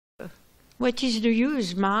what is the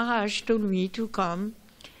use? Maharaj told me to come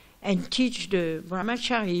and teach the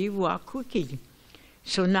brahmachari who are cooking.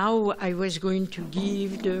 So now I was going to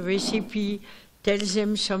give the recipe, tell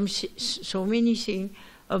them so many things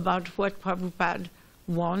about what Prabhupada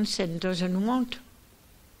wants and doesn't want.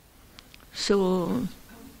 So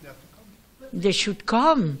they should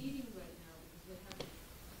come.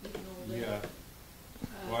 Yeah.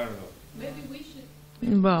 Well, I don't know. Maybe we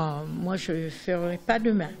should. Bon, moi je ne le ferai pas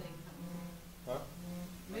demain. Huh?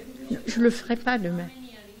 Je ne le ferai pas demain.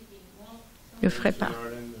 Je ne le ferai pas.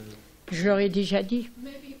 Je leur ai déjà dit.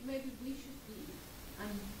 Maybe we should be. And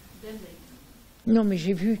then they. Non, mais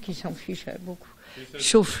j'ai vu qu'ils s'en fichaient beaucoup.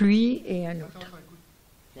 Sauf lui et un autre.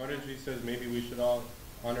 Swadaji says maybe we should all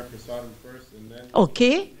honor prasadam first and then.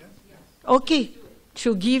 Okay? Okay.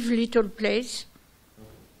 So give little place.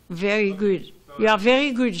 Very good. You are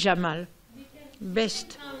very good, Jamal.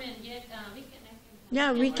 Best.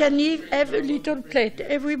 Yeah, we can have a little plate,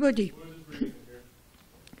 everybody.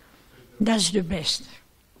 That's the best.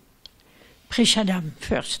 Prashadam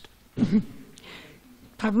first.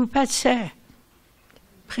 Prabhupada said,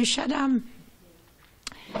 Prashadam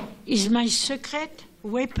is my secret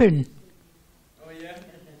weapon. Oh, yeah?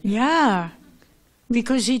 Yeah,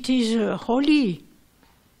 because it is holy.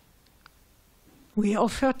 We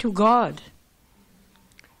offer to God.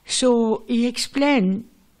 So he explained,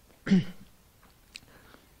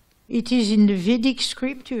 it is in the Vedic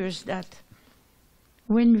scriptures that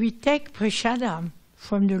when we take prashadam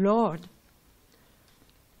from the Lord,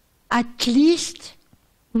 at least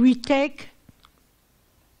we take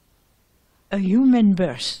a human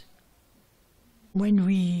birth when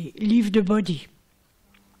we leave the body.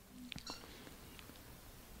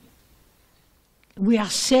 We are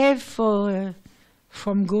saved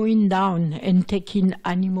from going down and taking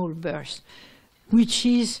animal birth, which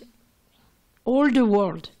is all the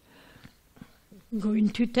world going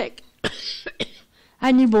to take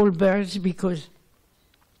animal births because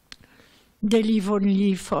they live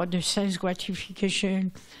only for the sense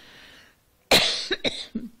gratification,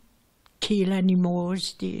 kill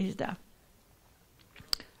animals, this, that.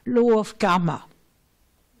 Law of karma.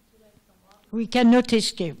 We cannot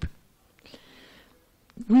escape.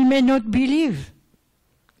 We may not believe.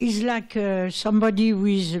 It's like somebody who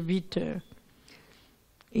is a bit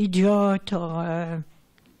idiot or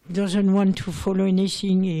doesn't want to follow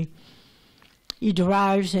anything. He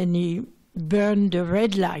drives and he burns the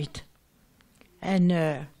red light. And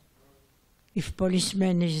if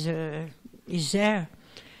policeman is there,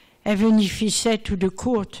 even if he said to the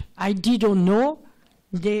court, I didn't know,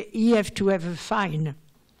 he have to have a fine.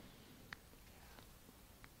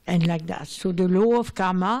 And like that. So the law of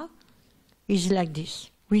karma is like this.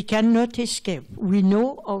 We cannot escape. We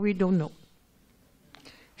know or we don't know.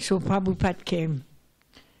 So Prabhupada came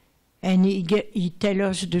and he tell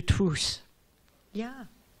us the truth. Yeah.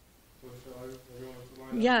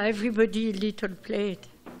 Yeah, everybody a little plate.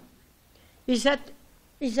 Is that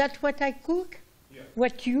what I cook? Yeah.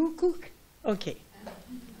 What you cook? Okay.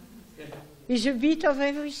 Is a bit of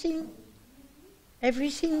everything?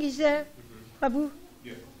 Everything is there, Prabhu?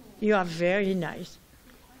 Yeah. You are very nice.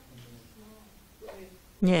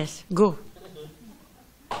 Yes, go.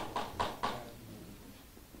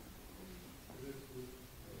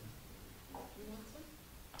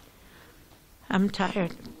 I'm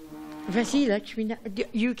tired. Vas-y, Lakshmina.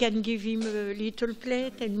 You can give him a little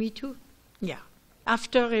plate and me too? Yeah.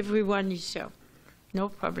 After everyone is served. No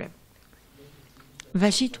problem.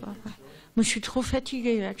 Vas-y, toi. Moi, je suis trop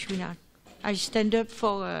fatiguée, Lakshmina. I stand up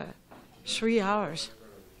for 3 hours.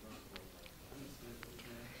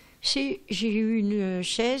 J'ai eu une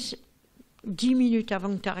chaise 10 minutes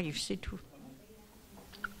avant que tu arrives, c'est tout.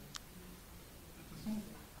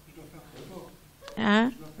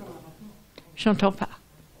 Hein? J'entends pas.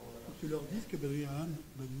 Tu leur dis que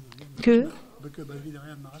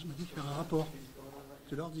Badri-Narayan Maharaj m'a dit de faire un rapport.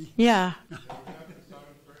 Tu leur dis. Yeah.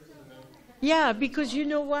 Yeah, because you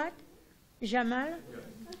know what, Jamal?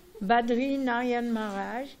 Badri-Narayan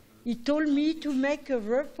Maharaj, he told me to make a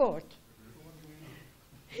report.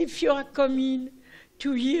 If you are coming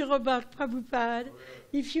to hear about Prabhupada,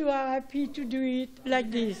 if you are happy to do it like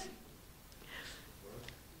this,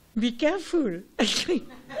 be careful. Je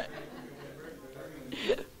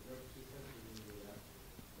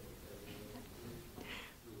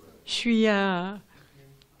suis un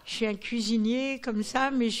cuisinier comme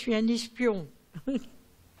ça, mais je suis un espion.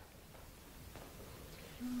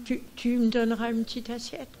 Tu me donneras une petite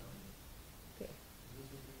assiette?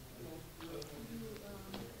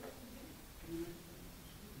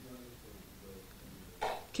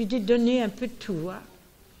 Tu t'es donné un peu de tout, hein?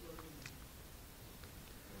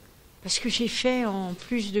 Parce que j'ai fait en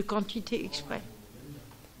plus de quantité exprès.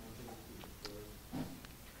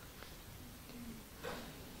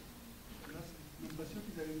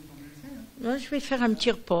 Moi, je vais faire un petit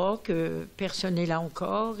repas que personne n'est là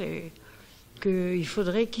encore et qu'il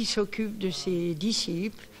faudrait qu'il s'occupe de ses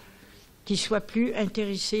disciples, qu'ils soient plus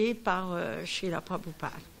intéressés par Srila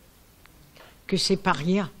Prabhupada. Que c'est pas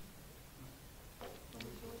rien.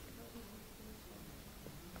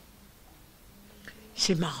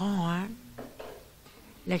 C'est marrant, hein?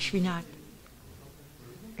 Lakshminath.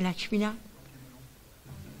 Lakshminath.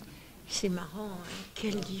 C'est marrant, hein?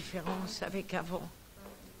 Quelle différence avec avant.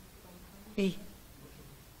 Et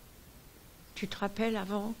tu te rappelles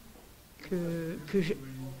avant que je...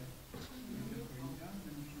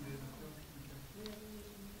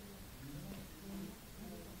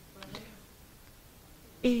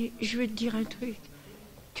 Et je vais te dire un truc.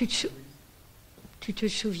 Tu te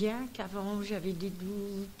souviens qu'avant j'avais des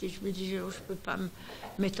doutes et je me disais oh, je ne peux pas me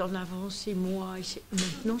mettre en avant, c'est moi. Et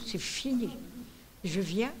maintenant c'est fini. Je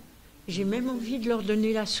viens, j'ai même envie de leur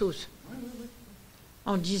donner la sauce.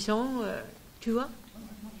 En disant, tu vois,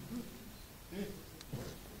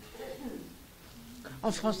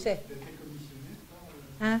 en français.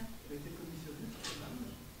 Hein?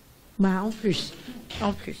 Bah, en plus.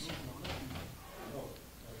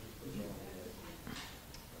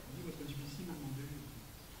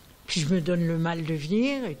 Puis je me donne le mal de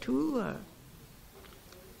venir et tout.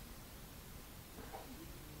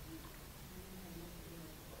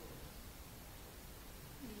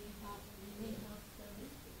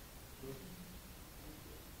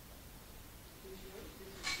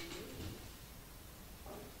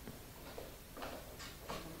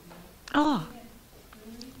 Oh,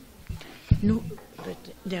 no, but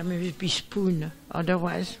there must be spoon.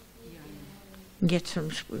 Otherwise, get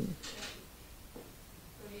some spoon.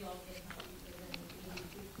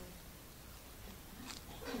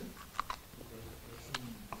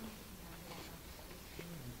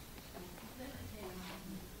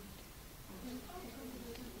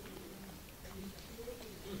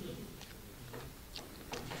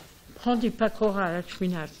 Prends des pakoras,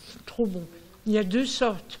 Lakshminath, c'est trop bon. Il y a deux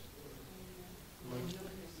sortes.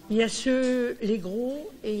 Il y a ceux, les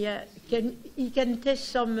gros, et il y a... You can taste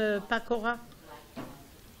some pakora.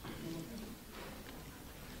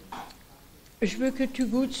 Je veux que tu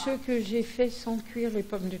goûtes ceux que j'ai fait sans cuire les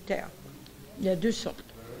pommes de terre. Il y a deux sortes.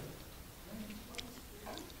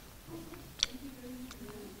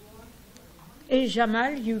 Et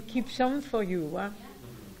Jamal, you keep some for you, hein?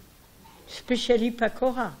 Especially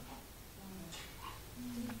pakora.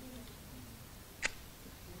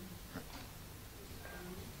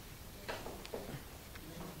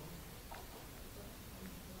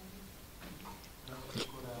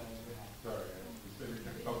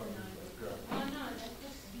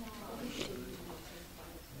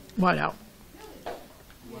 Voilà.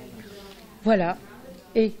 Voilà.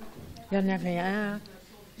 Et il y en avait un,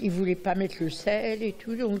 il ne voulait pas mettre le sel et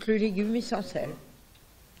tout, donc le légume est sans sel.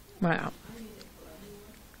 Voilà.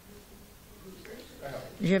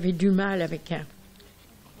 J'avais du mal avec un.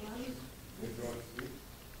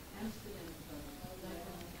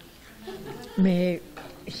 Mais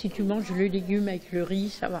si tu manges le légume avec le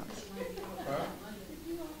riz, ça va.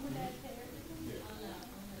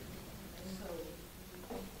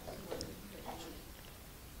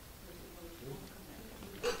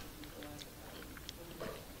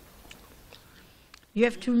 You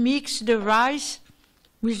have to mix the rice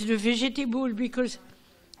with the vegetable because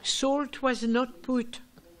salt was not put.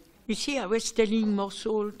 You see, I was telling more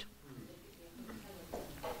salt.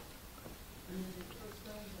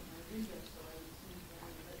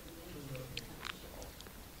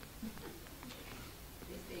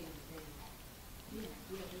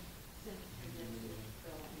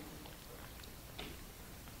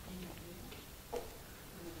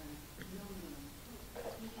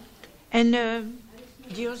 And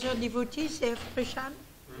the other devotees, they have prashad?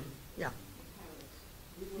 Yeah.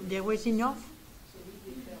 There was enough?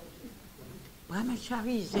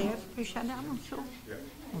 Brahmacharis, they have prashadam also? Yeah.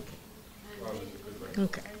 Okay.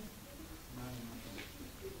 Okay.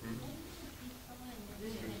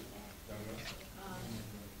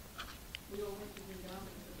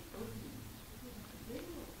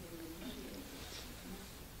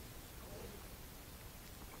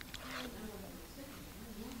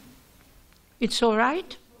 It's all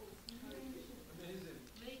right?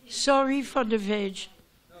 Sorry for the veg.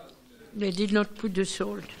 They did not put the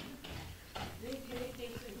salt.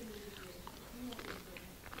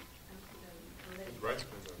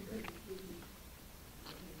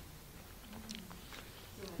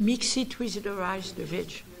 Mix it with the rice, the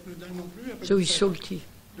veg. So it's salty.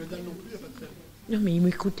 Le dalle non plus, il n'y a pas de sel. Non, mais il ne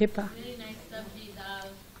m'écoutait pas. Very nice sabji, dal,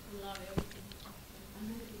 pulao, everything.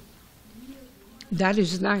 That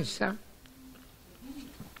is nice, huh?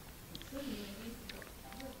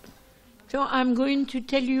 So I'm going to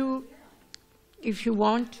tell you, if you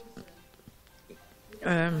want,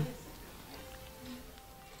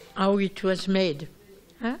 how it was made.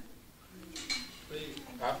 Huh?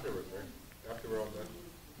 Afterwards, right? After we're all done.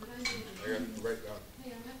 I got to write down.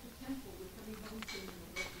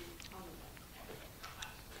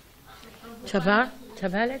 Ça va? Ça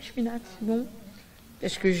va, Lakshminath? C'est bon?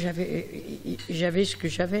 Parce que j'avais ce que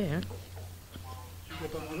j'avais, hein? Tu ne vas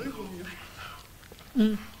pas manger aujourd'hui, hein?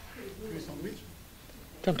 Hmm. Les sandwichs.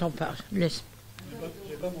 T'entends pas, laisse.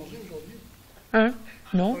 J'ai pas mangé aujourd'hui. Hein?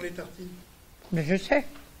 Non? Dans les tartines. Mais je sais.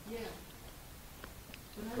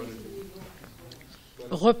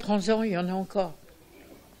 Reprends-en, il y en a encore.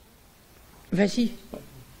 Vas-y.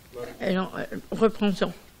 Alors,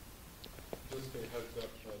 reprends-en. Just a heads up,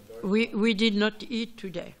 We did not eat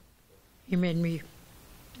today. He made me.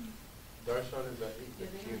 Darshan is at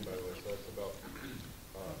 8:15, by the way, so it's about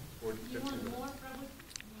 15 minutes.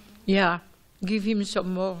 Yeah, give him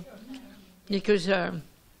some more. Because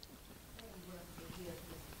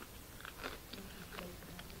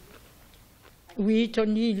we eat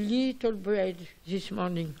only little bread this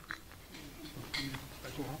morning.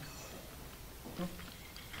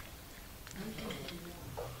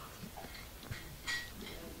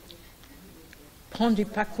 Prends des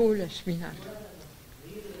pacos, la spinate.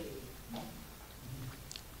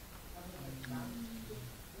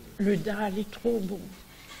 Le dal est trop bon.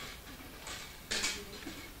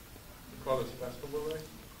 You call this festival rice?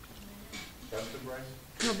 Festive rice?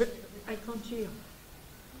 No, but I can't hear.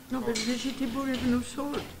 No, but vegetable is no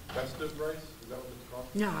salt. Festive rice? Is that what it's called?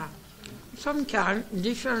 Yeah, some kind,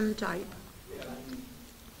 different type.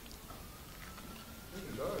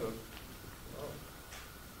 No, no.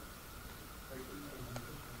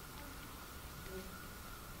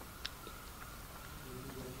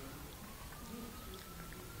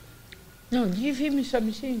 No, give him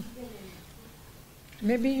something.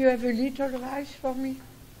 Maybe you have a little rice for me?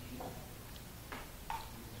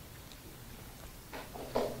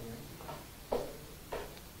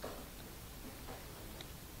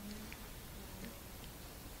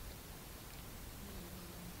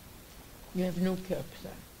 You have no cup, sir,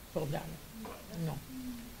 for that. No.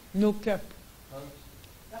 No cup.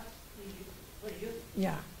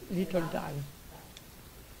 Yeah, little dal.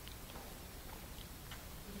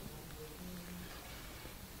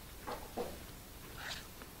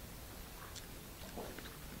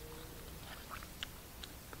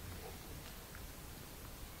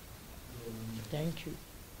 Thank you.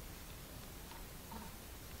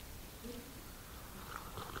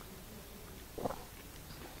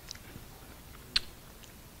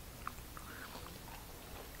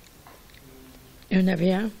 Il y en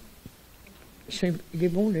avait un, il est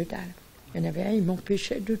bon le dalle. Il y en avait un, il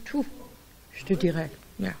m'empêchait de tout, je te dirais.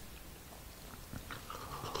 Yeah.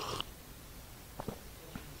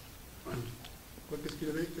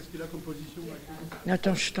 Qu'est-ce qu'il a comme position là?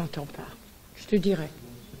 Attends, je t'entends pas. Je te dirai.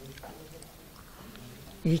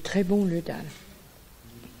 Il est très bon le dalle.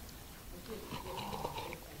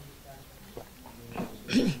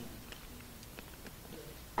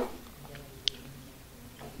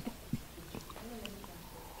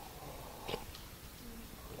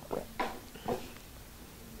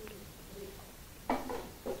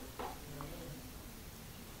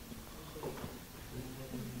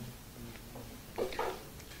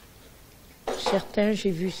 Certains,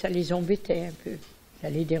 j'ai vu, ça les embêtait un peu. Ça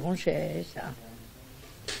les dérangeait, ça.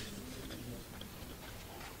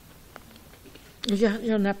 Il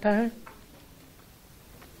n'y en a pas un.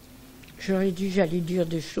 J'aurais dû, j'allais dire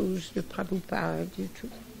des choses de Prabhupada, du tout.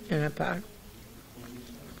 Il n'y en a pas un.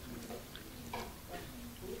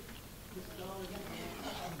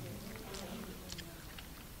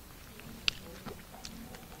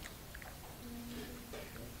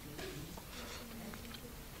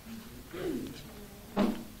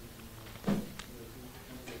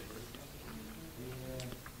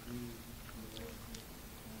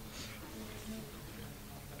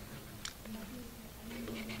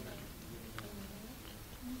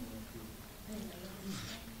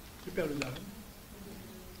 Super le dalle.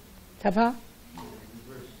 Ça va?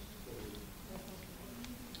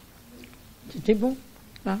 C'était bon,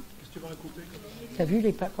 hein? Qu'est-ce que tu vas raconter? T'as vu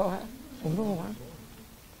les pakoras? Ils sont bons, hein?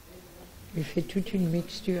 Il fait toute une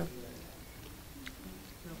mixture.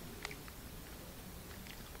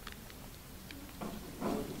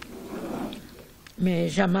 Mais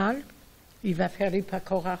Jamal, il va faire les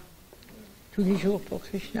pakoras tous les jours pour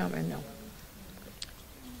Krishna maintenant.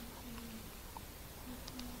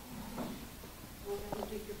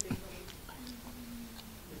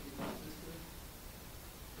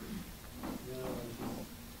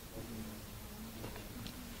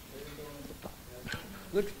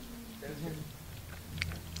 Good.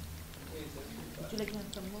 Would you like to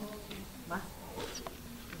have some more? Ma?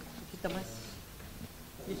 Thomas,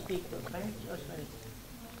 you speak French or Spanish?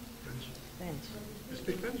 French. You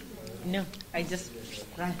speak French? No, I just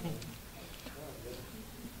try.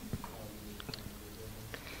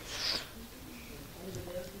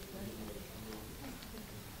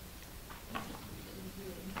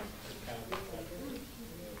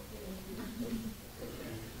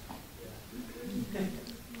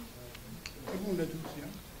 C'est bon, l'adou aussi. Hein.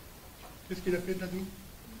 Qu'est-ce qu'il a fait de l'adou?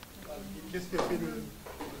 Qu'est-ce qu'il a fait de...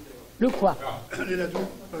 Le quoi? Les ladous,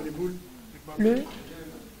 enfin les boules. Le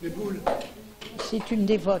Les boules. C'est une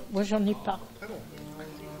dévote. Moi, j'en ai pas. Très bon.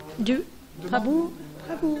 Deux. Prabhu,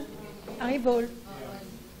 Prabhu. Haribol.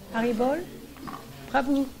 Haribol.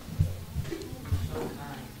 Prabhu.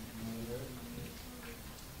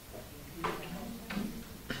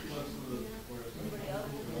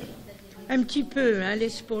 Un petit peu, hein,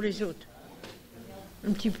 laisse pour les autres.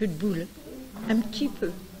 Un petit peu de boule. Un petit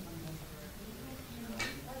peu.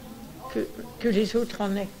 Que les autres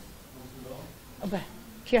en aient. Ah ben,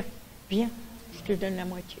 tiens, viens, je te donne la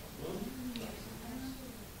moitié.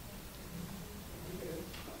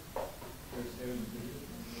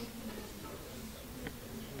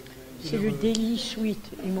 C'est le Devi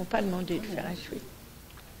sweet. Ils m'ont pas demandé de faire un sweet.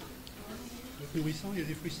 C'est nourrissant, il y a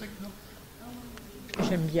des fruits secs, non?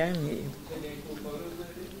 J'aime bien, mais...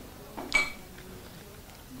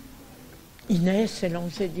 Inès, elle en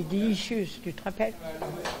faisait des délicieuses, tu te rappelles?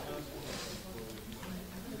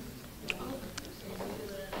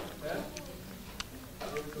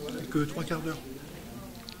 Que 3 quarts d'heure.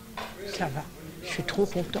 Ça va, je suis trop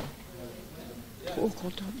content. Trop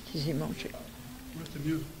content qu'ils aient mangé. Ouais, c'est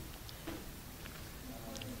mieux.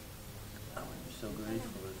 I would be so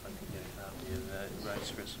grateful if I could get a copy of that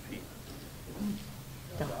rice recipe.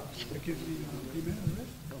 C'est quel primaire, le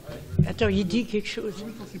reste? Attends, il dit quelque chose.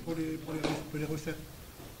 Oui, c'est pour les recettes.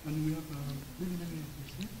 And we have many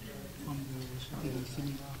ici. From the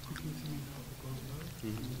seminar, cooking seminar,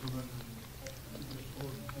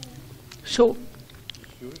 So,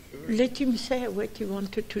 let him say what he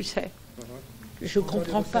wanted to say. Je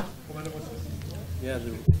comprends pas. Yeah,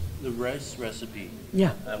 the rice recipe.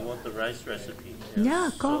 Yeah. I want the rice recipe.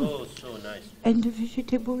 Yeah, come. So nice. And the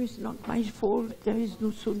vegetable is not my fault. There is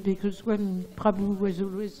no salt because when Prabhu was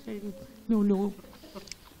always saying, no.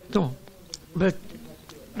 No. But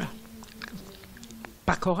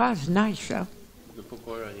pakora is nice, huh? The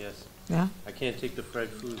pakora, yes. Yeah. I can't take the fried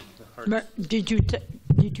food. The hearts. But did you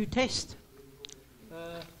test?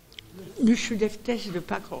 You should have tested the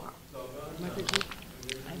pakora. Mataji,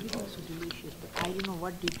 I think it was so delicious, but I don't know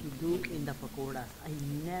what did you do in the pakoras. I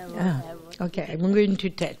never ever... Okay, I'm going to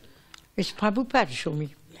tell. It's Prabhupada show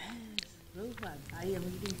me. Yes, Prabhupada. I am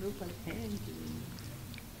eating Prabhupada. Thank you.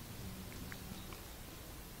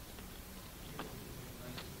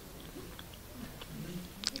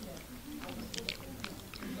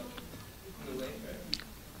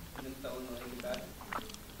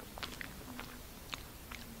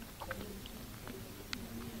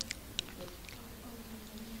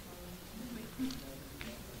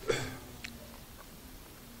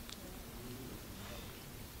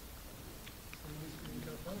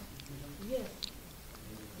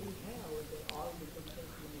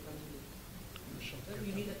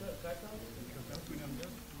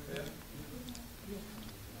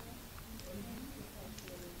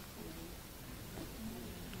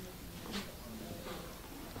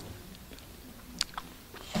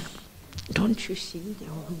 Don't you see there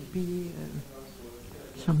will be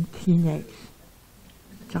some Kleenex,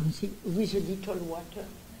 something with a little water,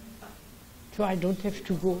 so I don't have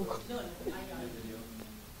to go.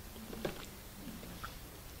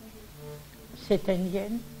 Cette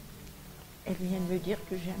Indienne, elle vient de me dire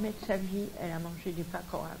que jamais de sa vie elle a mangé du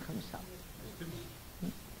pakora comme ça.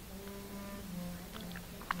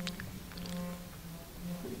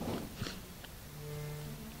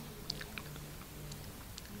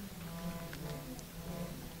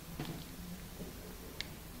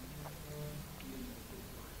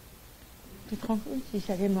 Tu te rends compte,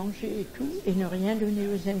 ils allaient manger et tout, et ne rien donner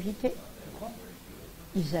aux invités.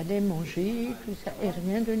 Ils allaient manger, tout ça, et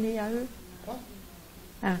rien donner à eux.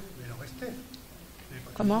 Hein? Mais il en restait.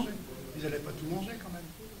 Comment? Ils n'allaient pas tout manger quand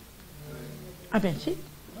même. Ah ben si,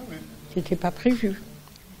 Ah oui. c'était pas prévu.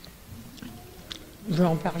 Je vais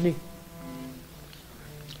en parler.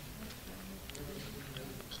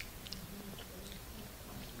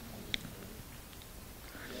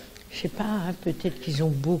 Je sais pas, hein, peut-être qu'ils ont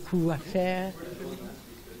beaucoup à faire.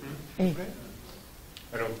 Et, I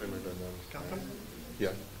don't remember that. Carton?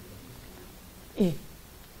 Yeah. et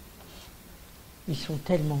Ils sont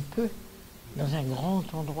tellement peu dans un grand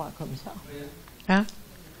endroit comme ça. Hein?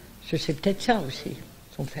 C'est peut-être ça aussi.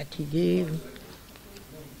 Ils sont fatigués.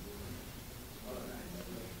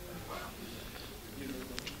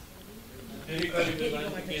 Anybody would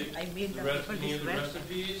like to get the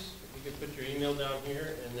recipes, you can put your email down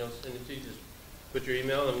here and they'll send it to you. Just put your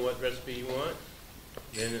email and what recipe you want.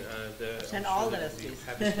 Then Send all the recipes.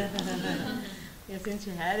 Yeah, since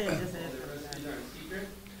you had it, just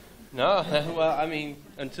No, well, I mean,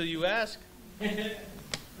 until you ask. And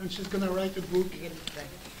she's going to write a book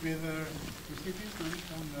with recipes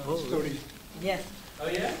and stories. Yes. Oh,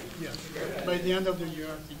 yeah? Yes. By the end of the year,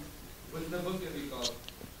 I think. What's the book going to be called?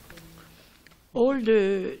 All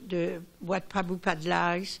the what Prabhupada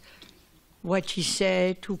likes, what he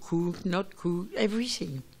said to cook, not cook,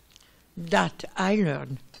 everything. That I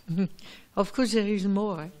learned. Of course, there is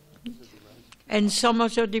more. And some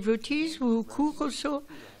other devotees who cook also,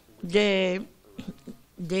 they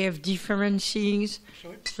have different things.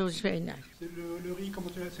 Sorry? So it's very nice. C'est le riz,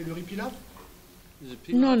 comment tu l'appelles? C'est le riz pilaf? Is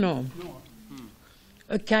it No, no. Non.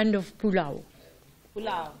 A kind of pulao.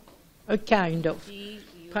 Pulao. A kind of.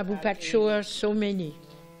 Prabhupada showed us so many.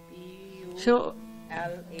 So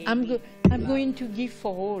I'm going to give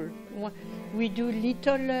for all. We do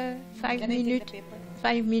little 5 minute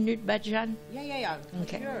bhajan. Yeah.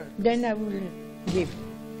 Okay. Sure. Then I will give.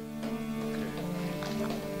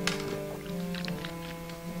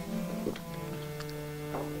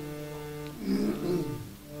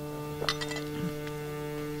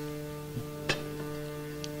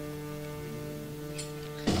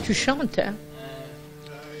 Tu chantes, hein?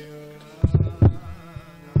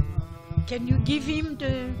 Can you give him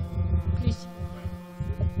the, please?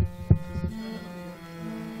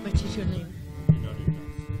 What is your name?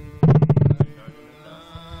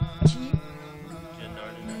 G?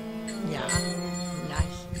 Yeah,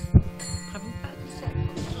 nice. Prabhupada, is that?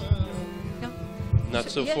 No? Not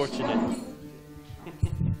so Yes. fortunate.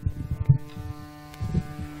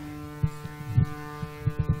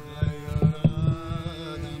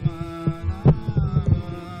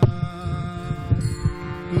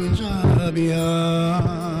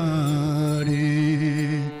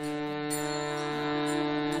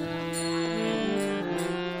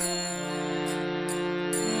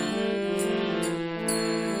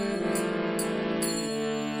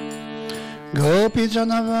 Gopi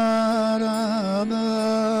Janavaraba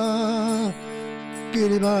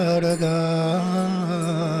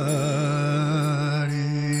Girivaradari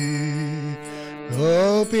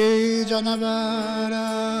Gopi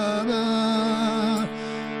Janavaraba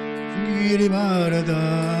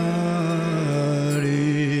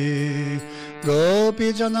Girivaradari Gopi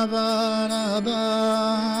Janavaraba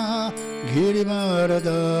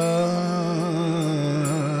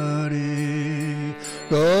Girivaradari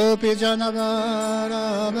Gopi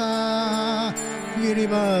Janavaraba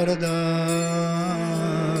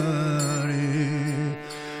Girivaradari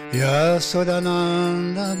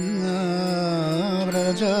Yasodanandana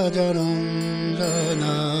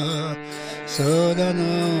Vrajajaranjana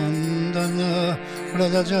Sodanandana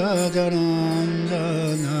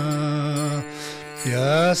Vrajajaranjana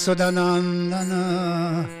Yasodanandana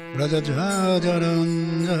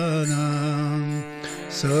Vrajajaranjana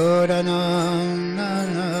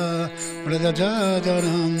Sodanandana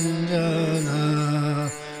Vrajajaranjana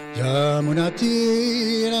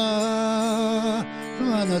Yamunatira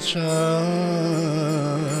Vanachari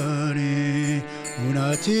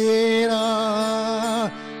Munatira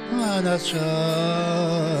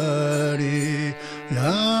Vanachari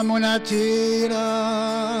Yamunatira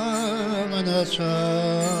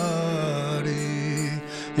Vanachari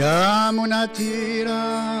Yamunatira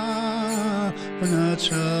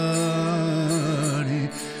Vanachari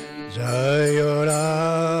Jayo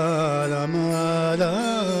Radha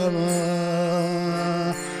Madhava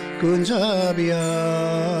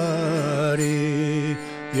Kunjabiyari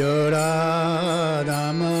Yorada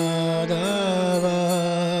Madhava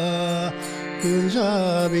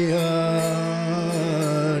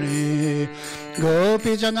Kunjabiyari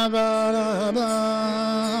Gopi Janavaraba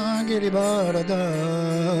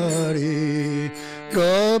Girivaradari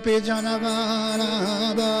Gopi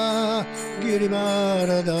Janavaraba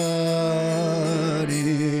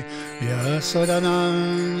Girivaradari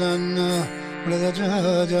Yasodanandana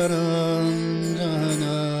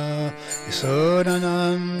Vrajajaranjana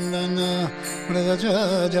Yasodanandana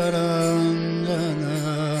Vrajajaranjana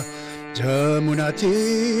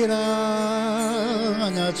Jamunatira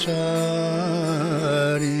Vanachari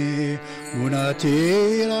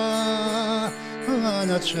Munatira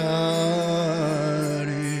Vanachari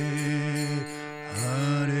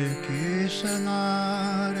Hare Krishna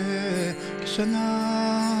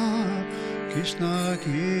Krishna, Krishna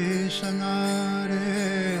Krishna,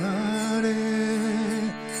 Hare Hare,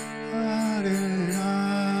 Hare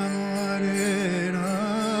Rama, Hare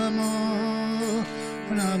Rama,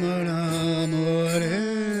 Rama Rama, Hare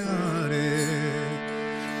Hare,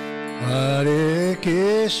 Hare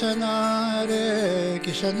Krishna, Hare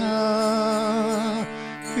Krishna,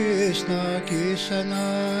 Krishna Krishna,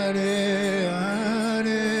 Hare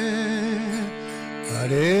Hare,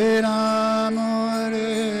 Hare Rama,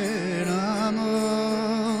 Hare Rama,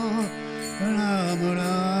 Rama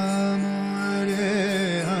Rama,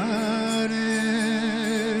 Hare Hare,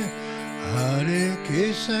 Hare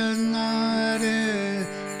Krishna, Hare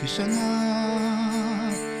Krishna,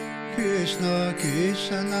 Krishna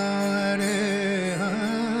Krishna, Hare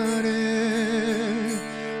Hare,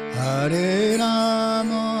 Hare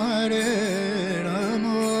Rama, Hare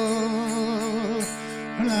Rama,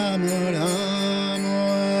 Rama Rama,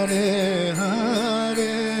 Hare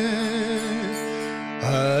Hare,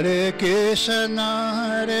 Hare Krishna,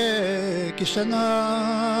 Hare Krishna,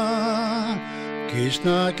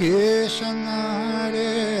 Krishna Krishna,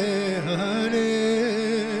 Hare Hare,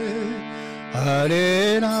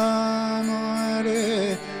 Hare Rama,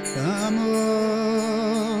 Hare Rama,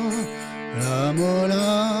 Rama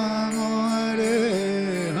Rama,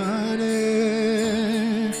 Hare Hare,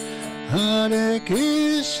 Hare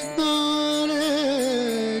Krishna,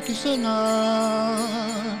 Hare Krishna,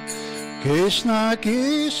 Krishna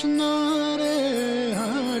Krishna, Hare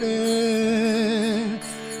Hare,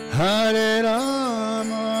 Hare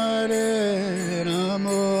Rama, Hare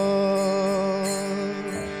Rama,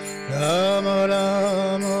 Rama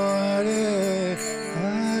Rama, Hare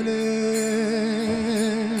Hare,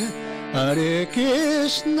 Hare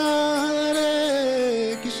Krishna,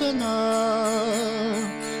 Hare Krishna,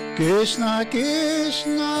 Krishna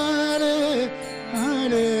Krishna, Hare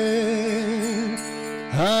Hare,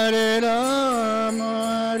 Hare Rama,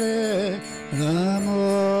 Hare Rama,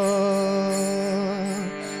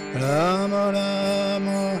 Rama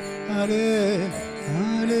Rama, Hare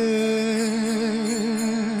Hare,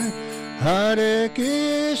 Hare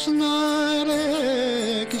Krishna,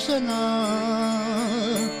 Hare Krishna,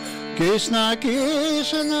 Krishna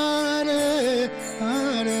Krishna, Hare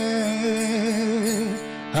Hare,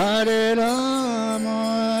 Hare Rama,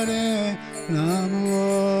 Hare Rama,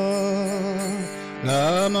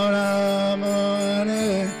 Rama Rama,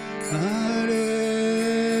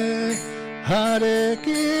 Hare Hare, Hare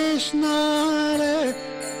Krishna, Hare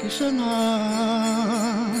Krishna,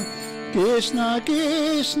 Krishna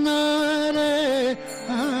Krishna, Hare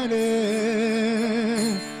Hare,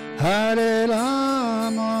 Hare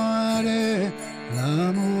Rama, Hare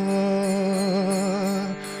Rama,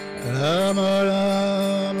 Rama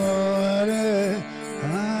Rama, Hare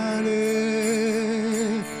Hare,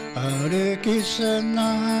 Hare Krishna,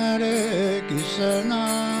 Hare Krishna,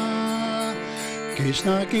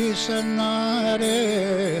 Krishna Krishna,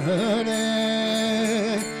 Hare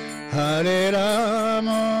Hare, Hare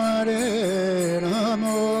Rama, Hare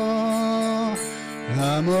Rama,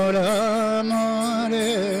 Rama Rama,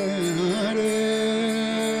 Hare Hare,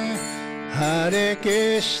 Hare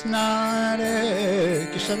Krishna, Hare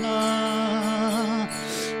Krishna,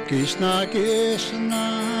 Krishna Krishna,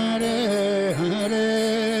 Hare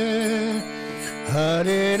Hare,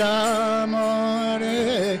 Hare Rama,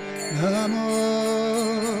 Hare Rama,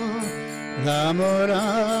 Rama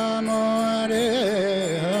Rama,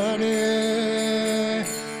 Hare Hare,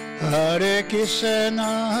 Hare Krishna,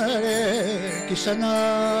 Hare Krishna,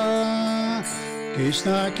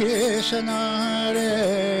 Krishna Krishna,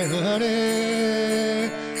 Hare Hare,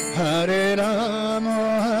 Hare Rama,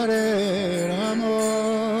 Hare Rama,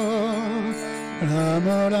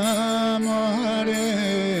 Rama Rama,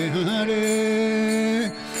 Hare Hare,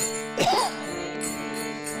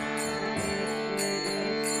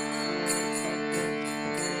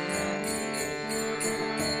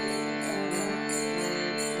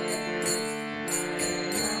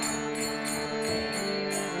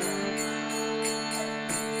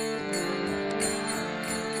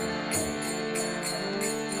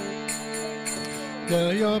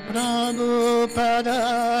 Jayo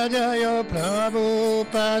Prabhupada, Jayo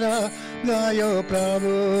Prabhupada, Jayo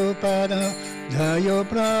Prabhupada, Jayo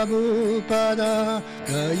Prabhupada,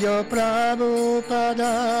 Jayo Prabhupada,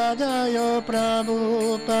 Jayo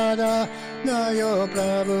Prabhupada, Jayo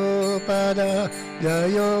Prabhupada,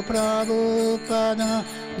 Jayo Prabhupada,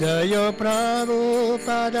 Jayo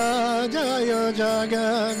Prabhupada, Jayo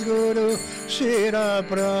Jagadguru,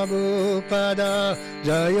 srilaprabhupada,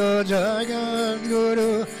 Jayo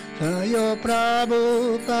Jagadguru, Jayo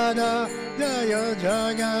Prabhupada, Jayo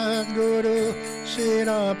Jagadguru,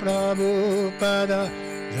 Srila Prabhupada,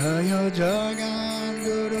 Jayo Jagan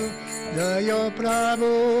Guru, Jayo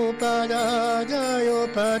Prabhupada, Jayo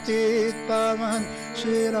Patit Pavan,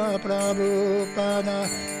 Srila Prabhupada,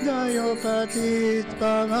 Jayo Patit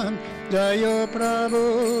Pavan, Jayo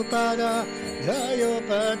Prabhupada, Jayo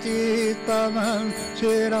Patit Pavan,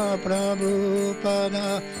 Srila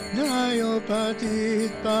Prabhupada, Jayo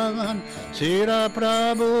Patit Pavan, Srila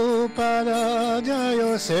Prabhupada,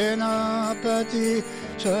 Jayo Senapati,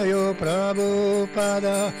 Jayo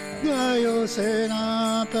Prabhupada, Jayo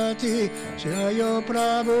Senapati, Jayo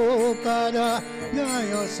Prabhupada,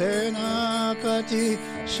 Jayo Senapati,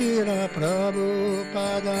 Srila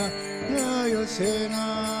Prabhupada, Jayo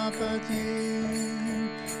Senapati.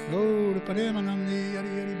 Lord Premanandi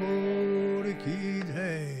Hari Hari Bol Ki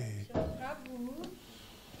Jai. So Prabhu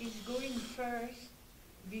is going first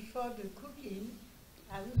before the cooking.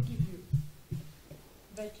 I will give you.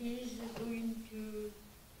 But he is going to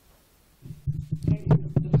tell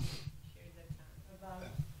you about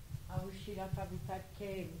how Srila Prabhupada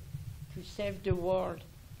came to save the world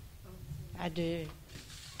at the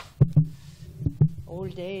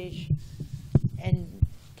old age and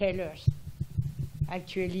tell us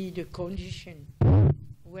actually the condition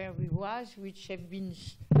where we was, which have been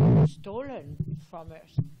stolen from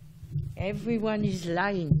us. Everyone is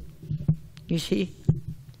lying, you see.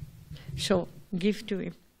 So give to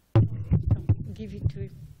him. Give it to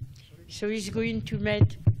him. So he's going to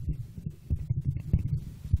make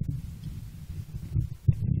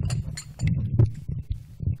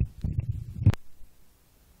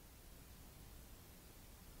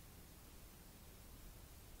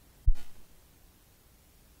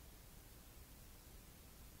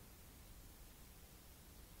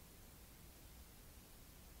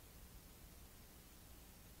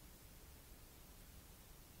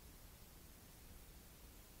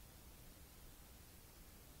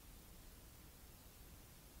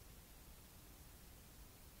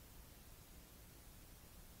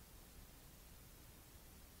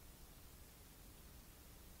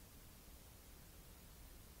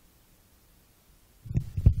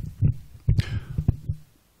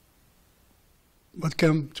What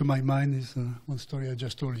came to my mind is one story I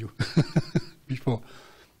just told you before.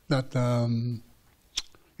 That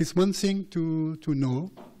it's one thing to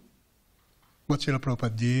know what Srila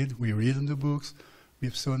Prabhupada did. We read in the books.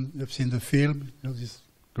 We've seen the film, this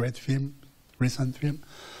great film, recent film.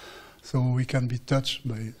 So we can be touched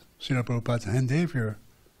by Srila Prabhupada's endeavor.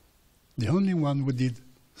 The only one who did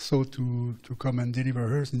so to come and deliver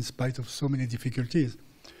hers in spite of so many difficulties.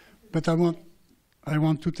 But I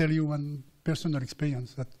want to tell you one personal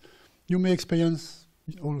experience that you may experience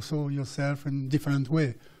also yourself in different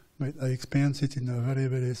way, but I experienced it in a very,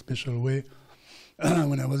 very special way.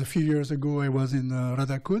 When I was a few years ago, I was in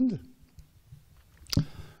Radhakund,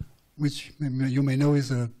 which you may know is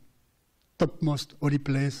a topmost holy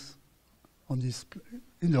place on this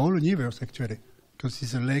in the whole universe actually, because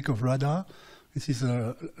it's a lake of Radha. This is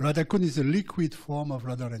Radhakund is a liquid form of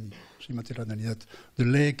Radharani, Srimati Radharani, that the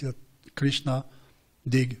lake that Krishna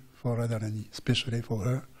dig for Radharani, especially for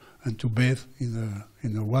her, and to bathe in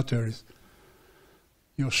the water.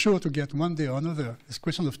 You're sure to get one day or another. It's a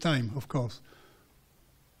question of time, of course.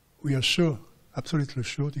 We are sure, absolutely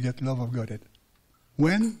sure, to get love of Godhead.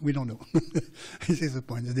 When? We don't know. This is the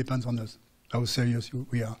point. It depends on us, how serious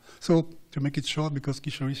we are. So, to make it short, because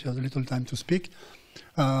Kisori has a little time to speak,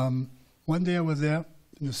 one day I was there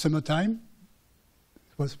in the summertime.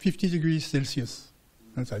 It was 50 degrees Celsius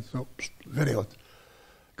outside, so very hot.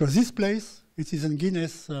 Because this place, it is in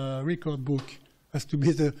Guinness record book, has to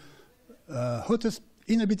be the hottest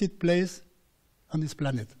inhabited place on this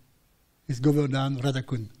planet. It's Govardhan,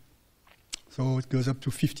 Radhakund. So it goes up to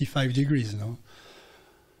 55 degrees now.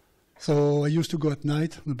 So I used to go at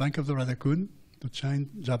night on the bank of the Radhakund to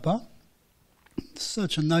chant japa.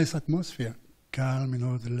 Such a nice atmosphere. Calm,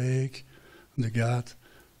 the lake, the ghat,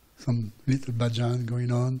 some little bhajan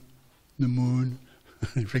going on, the moon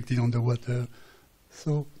reflecting on the water.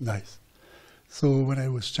 So nice. So when I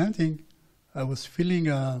was chanting, I was feeling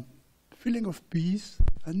a feeling of peace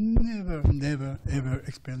I never, ever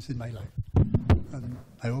experienced in my life. And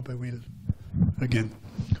I hope I will again.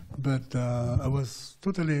 But I was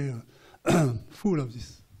totally full of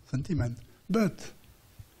this sentiment. But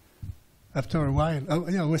after a while,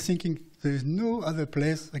 I was thinking, there is no other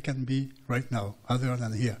place I can be right now other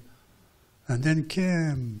than here. And then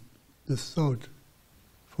came the thought,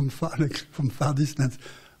 from far distance,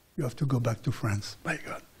 you have to go back to France. My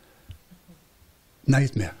God.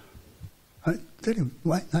 Nightmare. I tell you,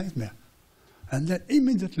 why nightmare? And then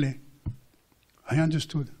immediately, I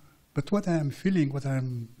understood. But what I am feeling, what I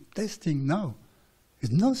am tasting now,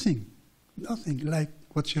 It's nothing like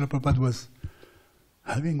what Srila Prabhupada was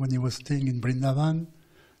having when he was staying in Vrindavan,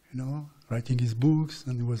 you know, writing his books,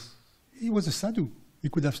 and he was a sadhu. He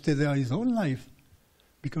could have stayed there his whole life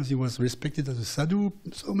because he was respected as a sadhu.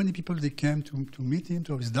 So many people, they came to meet him,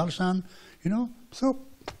 to have his darshan, you know, so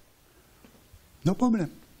no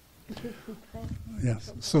problem.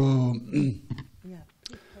 Yes, so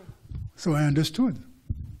so I understood.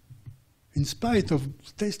 In spite of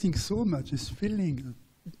tasting so much, this feeling,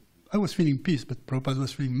 I was feeling peace, but Prabhupada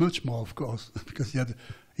was feeling much more, of course, because he had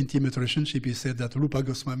intimate relationship. He said that Rupa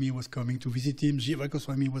Goswami was coming to visit him, Jiva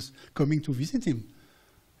Goswami was coming to visit him.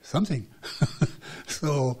 Something.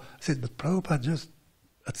 So I said, but Prabhupada just,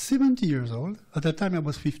 at 70 years old, at that time I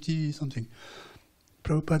was 50 something,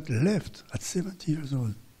 Prabhupada left at 70 years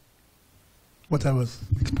old. What I was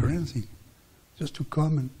experiencing, just to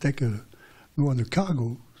come and go on a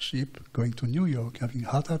cargo ship, going to New York, having a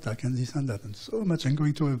heart attack and this and that, and so much, and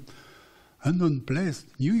going to an unknown place,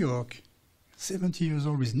 New York, 70 years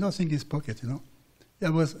old with nothing in his pocket, you know. I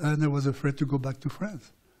was afraid to go back to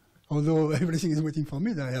France. Although everything is waiting for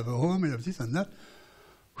me, I have a home, I have this and that.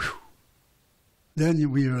 Whew. Then you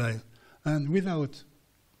realize, and without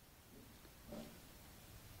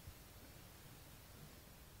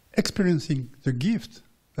experiencing the gift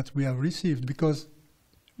that we have received, because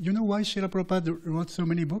you know why Srila Prabhupada wrote so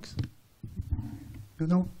many books? You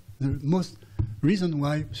know, the most reason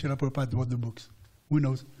why Srila Prabhupada wrote the books. Who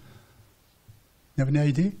knows? You have any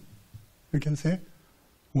idea? You can say?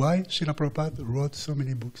 Why Srila Prabhupada wrote so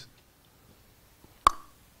many books?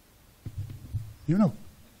 You know?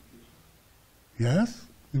 Yes?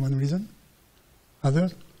 One reason?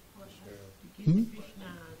 Others?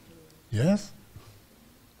 Yes?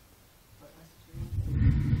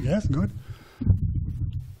 Yes, good.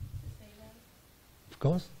 Of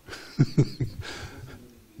course.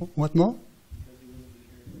 What more?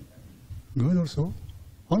 Good also.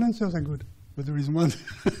 All answers are good. But there is one.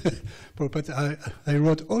 Prabhupada, I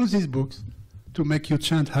wrote all these books to make you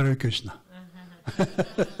chant Hare Krishna.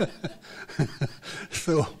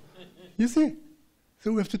 So, you see,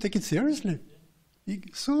 so we have to take it seriously.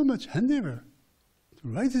 So much endeavor to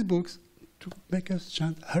write these books to make us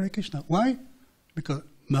chant Hare Krishna. Why? Because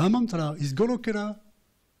Mahamantra is Golokera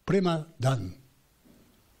Prema Dan.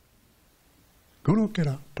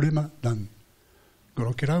 Golokera Prema Dan.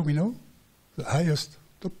 Golokera, we know, the highest,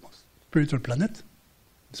 topmost spiritual planet,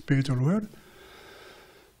 spiritual world.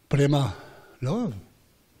 Prema, love.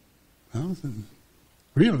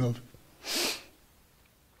 Real love.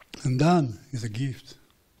 And Dan is a gift.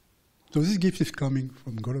 So this gift is coming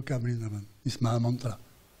from Goloka Vrindavan, this Mahamantra.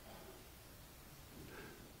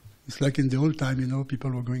 It's like in the old time, you know,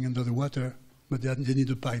 people were going under the water, but they need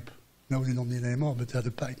a pipe. Now they don't need anymore, but they had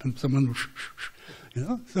a pipe, and someone, you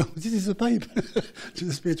know. So this is a pipe to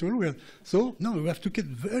the spiritual world. So no, we have to take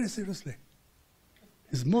it very seriously.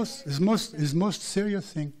 His most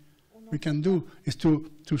serious thing we can do is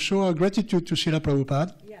to show our gratitude to Srila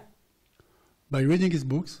Prabhupada by reading his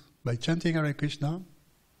books, by chanting Hare Krishna.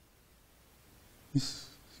 It's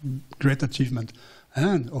a great achievement.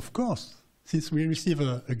 And of course, since we receive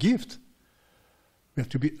a gift, we have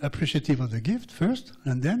to be appreciative of the gift first,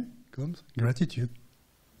 and then comes gratitude.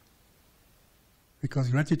 Because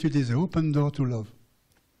gratitude is an open door to love.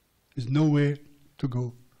 There's no way to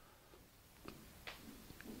go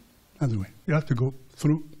other way. You have to go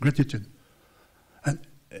through gratitude. And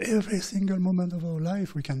every single moment of our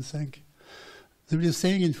life we can thank. There is a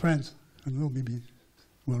saying in France, I don't know, maybe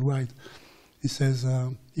worldwide, it says,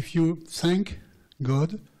 if you thank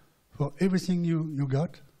God for everything you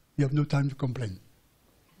got, you have no time to complain.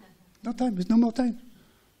 No time, there's no more time.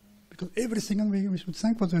 Because every single day we should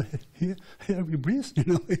thank for the air we breathe, you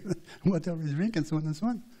know, water we drink, and so on and so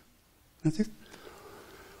on. That's it.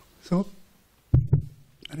 So,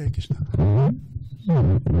 Hare Krishna.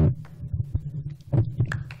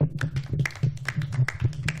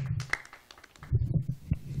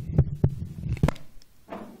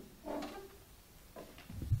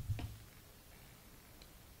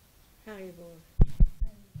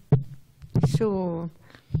 So,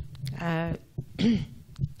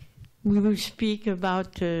 we will speak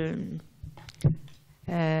about the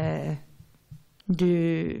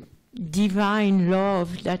divine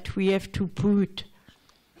love that we have to put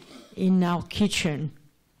in our kitchen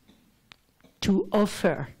to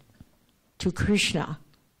offer to Krishna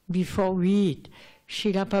before we eat.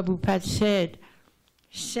 Srila Prabhupada said,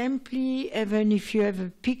 simply, even if you have a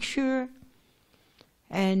picture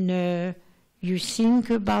and you think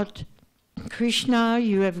about Krishna,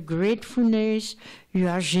 you have gratefulness, you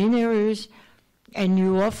are generous, and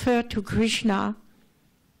you offer to Krishna,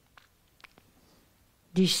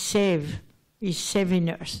 this save is saving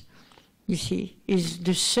us. You see, is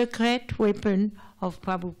the secret weapon of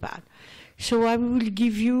Prabhupada. So I will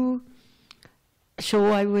give you,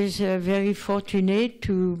 so I was very fortunate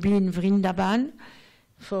to be in Vrindavan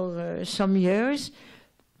for some years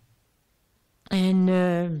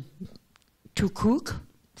and to cook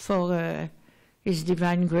for His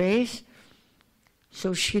Divine Grace.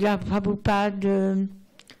 So Srila Prabhupada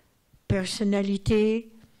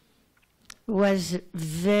personality was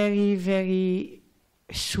very, very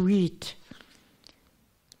sweet.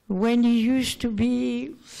 When he used to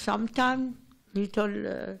be sometimes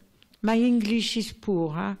little, my English is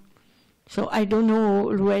poor, huh? So I don't know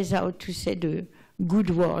always how to say the good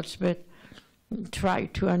words, but try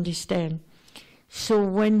to understand. So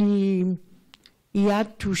when he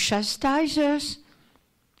had to chastise us,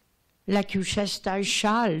 like you chastise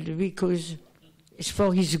child, because it's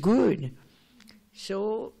for his good.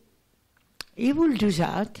 So he will do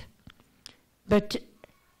that, but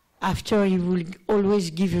after he will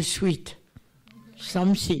always give a sweet,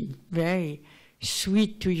 something very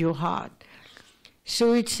sweet to your heart.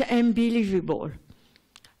 So it's unbelievable.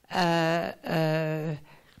 Srila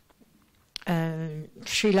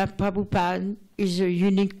Prabhupada is a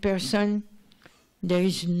unique person. There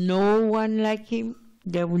is no one like him.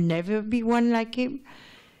 There will never be one like him.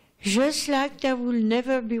 Just like there will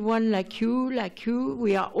never be one like you,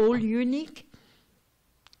 we are all unique.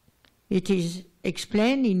 It is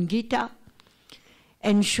explained in Gita.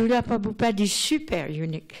 And Srila Prabhupada is super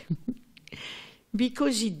unique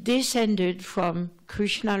because he descended from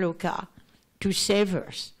Krishna Loka to save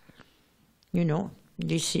us. You know,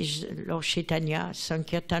 this is Lord Chaitanya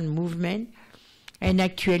Sankirtan movement, and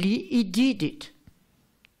actually he did it.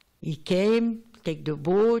 He came, take the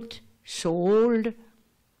boat, so old.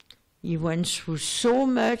 He went through so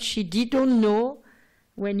much, he didn't know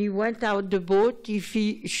when he went out the boat if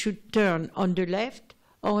he should turn on the left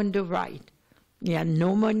or on the right. He had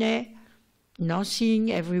no money,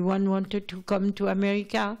 nothing. Everyone wanted to come to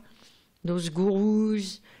America. Those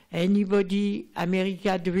gurus, anybody,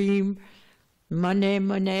 America dream, money,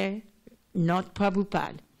 money, not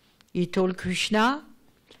Prabhupada. He told Krishna,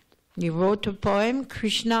 he wrote a poem,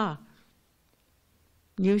 Krishna,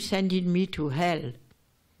 you sending me to hell.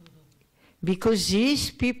 Because these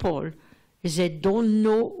people, they don't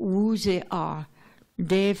know who they are.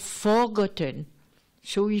 They've forgotten.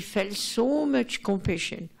 So he felt so much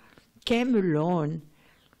compassion. Came alone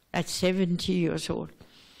at 70 years old.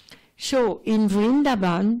 So in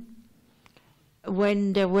Vrindavan,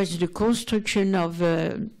 when there was the construction of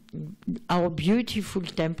our beautiful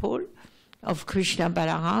temple of Krishna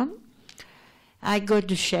Balaram, I got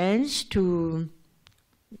the chance to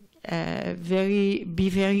be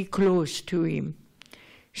very close to him.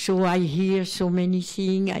 So I hear so many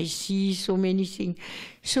things, I see so many things.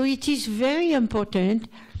 So it is very important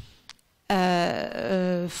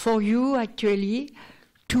for you actually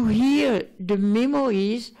to hear the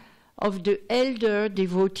memories of the elder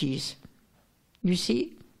devotees. You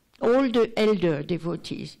see, all the elder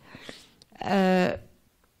devotees. They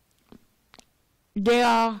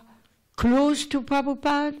are close to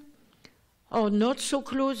Prabhupada, or not so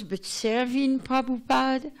close, but serving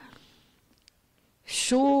Prabhupada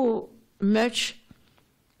so much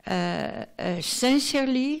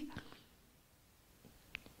sincerely.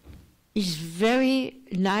 It's very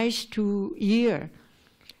nice to hear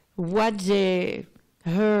what they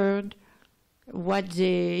heard, what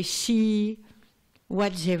they see,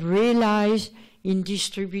 what they realize in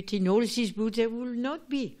distributing all these books. There will not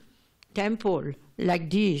be temple like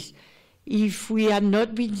this if we had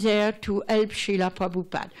not been there to help Srila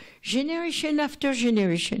Prabhupada, generation after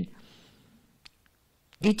generation.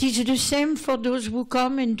 It is the same for those who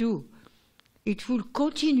come and do. It will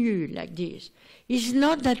continue like this. It's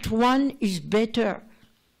not that one is better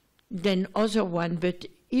than other one, but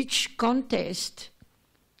each contest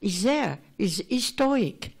is there, is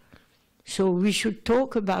historic. So we should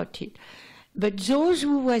talk about it. But those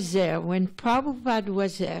who was there when Prabhupada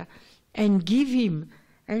was there and give him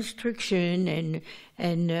instruction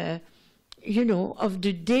and you know, of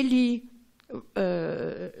the daily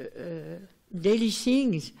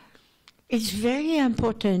things, it's very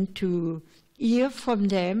important to hear from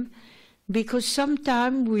them, because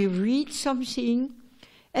sometimes we read something,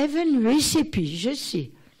 even recipe, just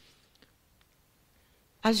see.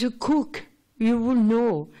 As a cook, you will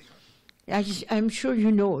know, I'm sure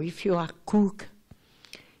you know if you are a cook,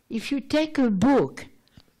 if you take a book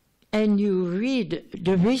and you read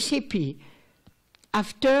the recipe,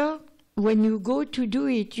 after, when you go to do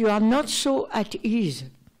it, you are not so at ease.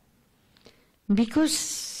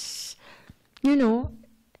 Because, you know,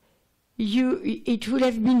 it would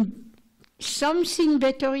have been something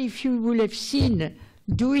better if you would have seen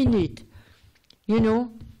doing it. You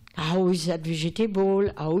know, how is that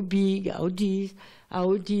vegetable, how big, how this,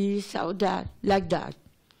 how that, like that.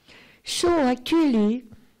 So actually,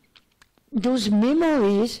 those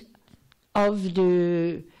memories of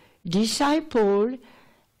the disciple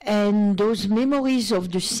and those memories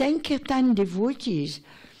of the Sankirtan devotees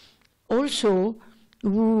also,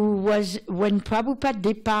 who was, when Prabhupada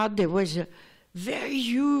departed, there was a very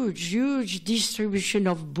huge distribution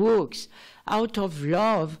of books out of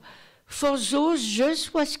love for those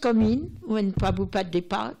just was coming when Prabhupada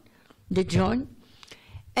departed, they joined,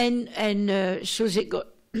 and so they got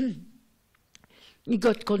it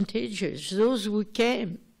got contagious. Those who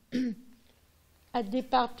came at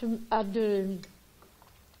the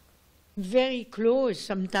very close,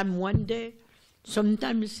 sometimes one day,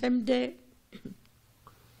 sometimes the same day.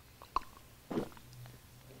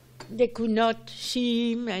 They could not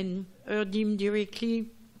see him and heard him directly,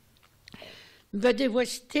 but they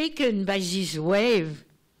was taken by this wave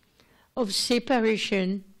of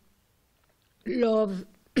separation, love,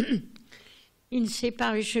 in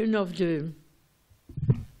separation of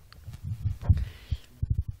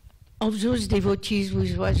those devotees who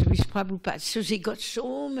was with Prabhupada. So they got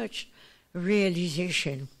so much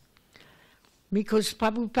realization. Because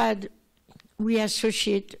Prabhupada, we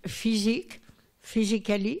associate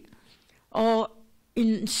physically, or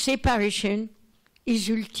in separation is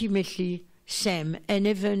ultimately same. And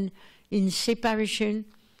even in separation,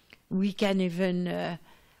 we can even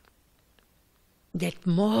get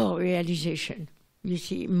more realization. You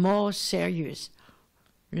see, more serious,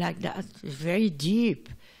 like that. It's very deep,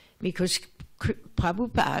 because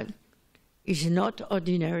Prabhupada is not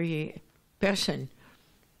ordinary person.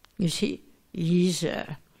 You see, he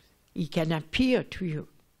can appear to you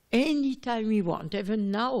anytime he wants,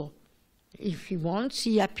 even now. If he wants,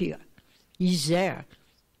 he appears. He's there.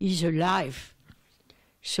 He's alive.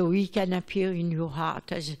 So he can appear in your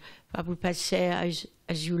heart. As Prabhupada says,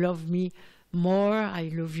 as you love me more,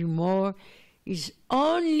 I love you more. It's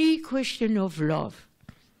only question of love.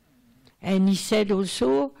 And he said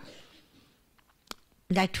also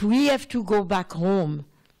that we have to go back home,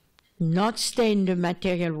 not stay in the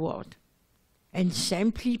material world, and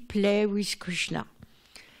simply play with Krishna.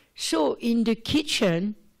 So in the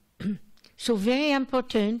kitchen, so very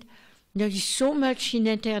important, there is so much in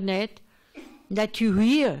internet that you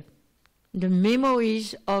hear the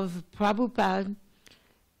memories of Prabhupada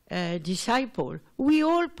disciple. We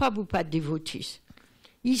all Prabhupada devotees.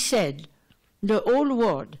 He said, the whole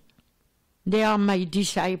world, they are my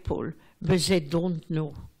disciple, but they don't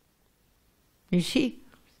know. You see?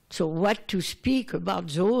 So what to speak about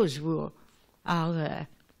those who are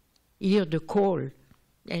hear the call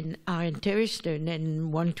and are interested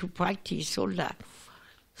and want to practice all that.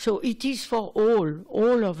 So it is for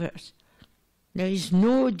all of us. There is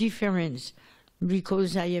no difference,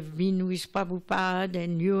 because I have been with Prabhupada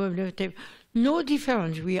and you have no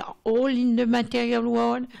difference. We are all in the material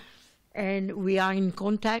world, and we are in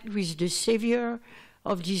contact with the Savior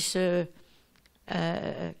of this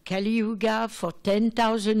Kali Yuga for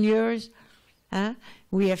 10,000 years.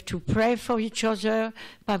 We have to pray for each other.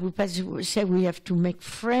 Prabhupada said we have to make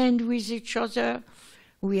friends with each other.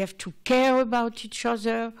 We have to care about each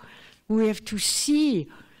other. We have to see.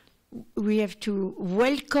 We have to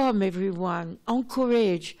welcome everyone,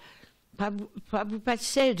 encourage. Prabhupada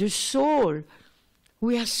said, the soul,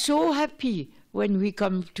 we are so happy when we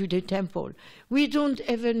come to the temple. We don't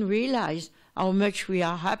even realize how much we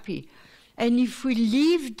are happy. And if we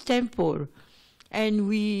leave the temple and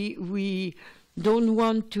we don't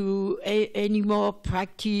want to anymore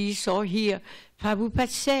practice or hear, Prabhupada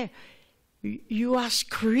said, you are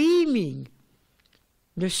screaming.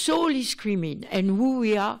 The soul is screaming. And who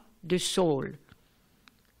we are? The soul.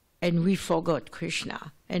 And we forgot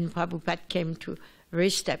Krishna. And Prabhupada came to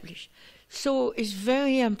reestablish. So it's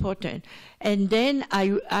very important. And then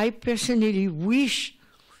I personally wish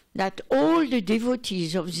that all the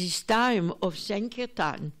devotees of this time of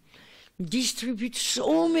Sankirtan distribute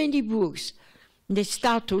so many books. They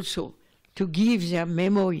start also to give their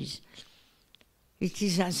memories. It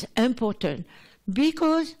is as important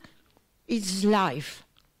because it's life,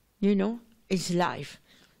 you know, it's life.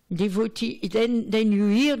 Devotee, then you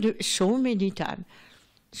hear so many times.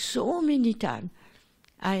 It's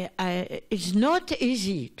not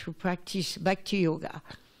easy to practice Bhakti Yoga.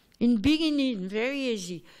 In beginning, very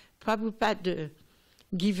easy. Prabhupada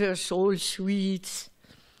give us all sweets.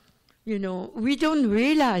 You know, we don't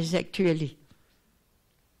realize actually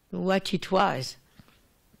what it was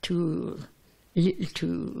to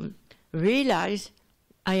realize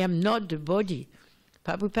I am not the body.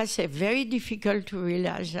 Prabhupada said, very difficult to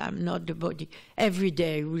realize I'm not the body. Every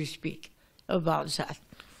day we speak about that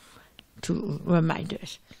to remind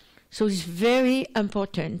us. So it's very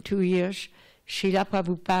important to hear Srila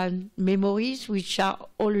Prabhupada memories, which are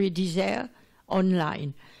already there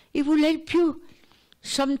online. It will help you.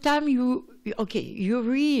 Sometimes you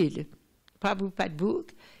read Prabhupada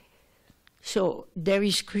book. So there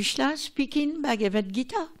is Krishna speaking Bhagavad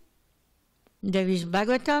Gita. There is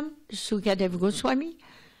Bhagavatam, Sukadeva Goswami.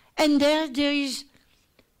 And there is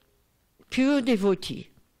pure devotee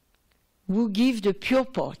who give the pure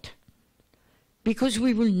pot. Because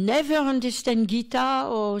we will never understand Gita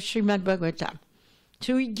or Srimad Bhagavatam.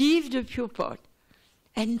 So we give the pure pot.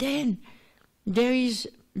 And then there is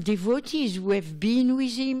devotees who have been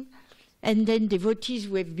with him, and then devotees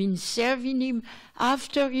who have been serving him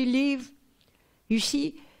after he leave. You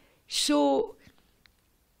see? So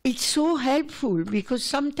it's so helpful, because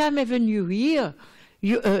sometimes even you hear,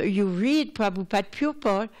 you read Prabhupada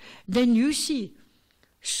Purport, then you see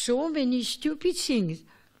so many stupid things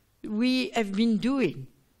we have been doing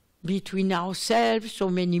between ourselves, so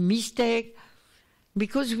many mistakes,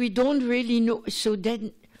 because we don't really know. So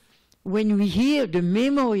then when we hear the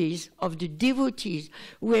memories of the devotees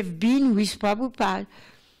who have been with Prabhupada,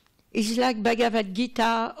 it's like Bhagavad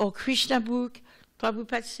Gita or Krishna book.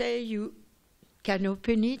 Prabhupada say you can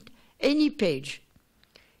open it, any page.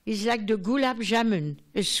 It's like the gulab jamun,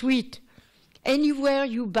 a sweet. Anywhere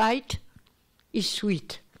you bite is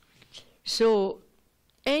sweet. So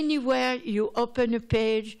anywhere you open a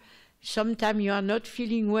page, sometimes you are not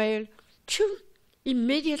feeling well,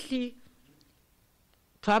 immediately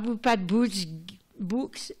Prabhupada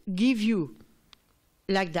books give you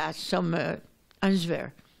like that some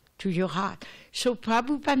answer to your heart. So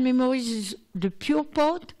Prabhupada memories is the pure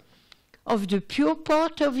part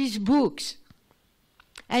of his books.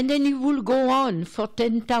 And then it will go on for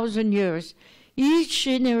 10,000 years. Each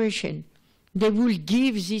generation, they will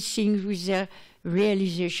give these things with their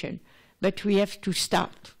realization. But we have to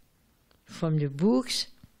start from the books.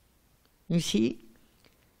 You see,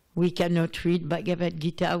 we cannot read Bhagavad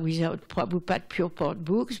Gita without Prabhupada Purport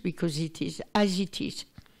books, because it is as it is.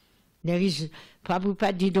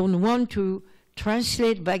 Prabhupada didn't want to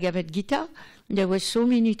translate Bhagavad Gita. There were so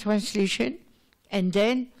many translations, and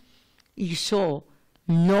then he saw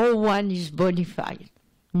no one is bona fide.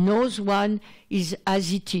 No one is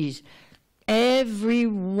as it is. Every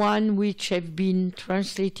one which have been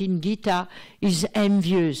translating Gita is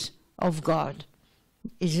envious of God.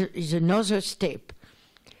 Is another step.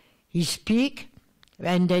 He speak,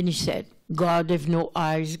 and then he said, God have no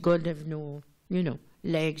eyes, God have no,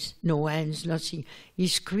 legs, no hands, nothing.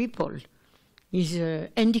 He's crippled. He's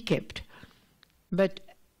handicapped. But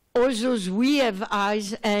all those we have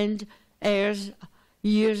eyes and ears,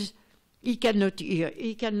 he cannot hear,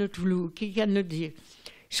 he cannot look, he cannot hear.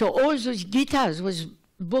 So all those Gitas was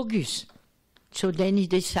bogus. So then he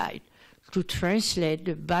decided to translate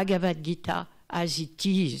the Bhagavad Gita as it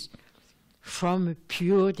is, from a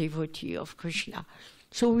pure devotee of Krishna.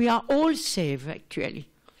 So we are all saved, actually.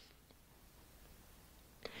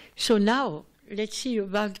 So now, let's see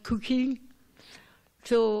about cooking.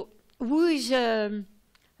 So who is,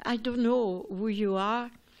 I don't know who you are,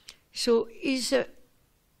 so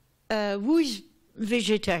who is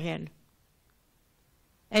vegetarian?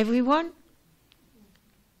 Everyone?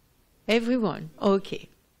 Everyone, okay.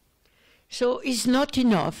 So it's not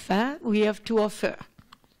enough, we have to offer.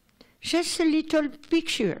 Just a little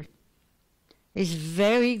picture. It's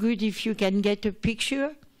very good if you can get a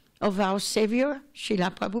picture of our Savior,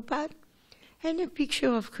 Srila Prabhupada, and a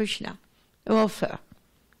picture of Krishna. Offer.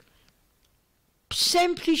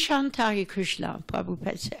 Simply chant Hare Krishna,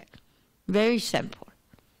 Prabhupada said. Very simple.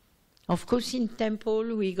 Of course, in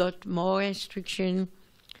temple we got more restriction,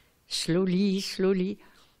 slowly,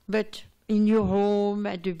 but in your home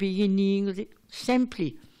at the beginning,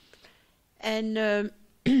 simply. And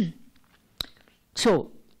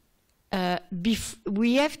so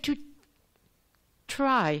we have to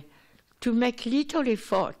try to make little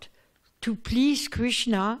effort to please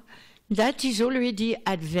Krishna. That is already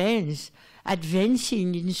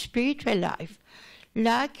advancing in spiritual life.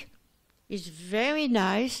 Like, it's very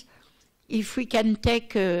nice if we can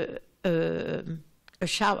take a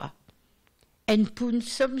shower and put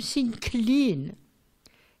something clean.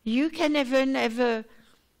 You can even have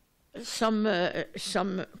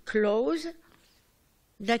some clothes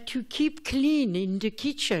that you keep clean in the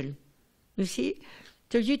kitchen, you see?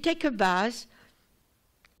 So you take a bath,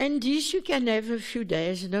 and this you can have a few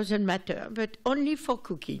days, doesn't matter, but only for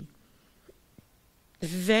cooking.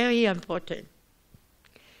 Very important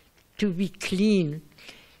to be clean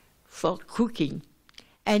for cooking.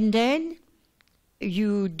 And then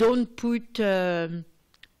you don't put,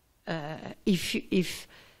 if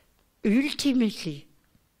ultimately,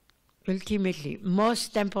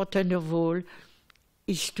 most important of all,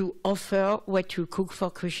 is to offer what you cook for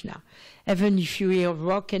Krishna. Even if you hear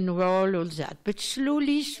rock and roll, all that. But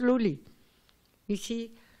slowly, you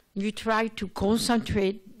see, you try to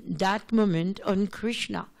concentrate that moment on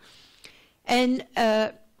Krishna. And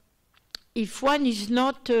if one is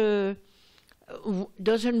not,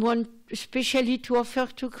 doesn't want especially to offer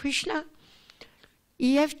to Krishna,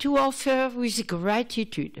 you have to offer with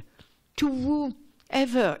gratitude to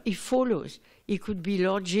whoever he follows. It could be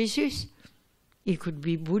Lord Jesus, it could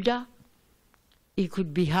be Buddha, it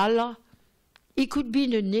could be Allah, it could be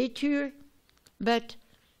the nature, but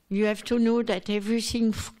you have to know that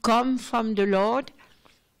everything comes from the Lord,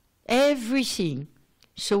 everything.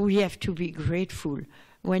 So we have to be grateful.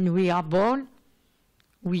 When we are born,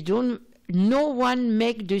 no one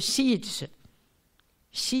makes the seeds.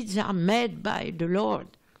 Seeds are made by the Lord,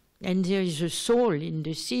 and there is a soul in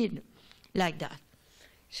the seed, like that.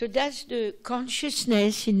 So that's the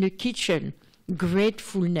consciousness in the kitchen,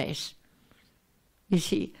 gratefulness. You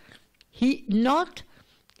see, he not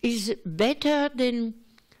is better than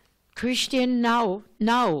Christian now.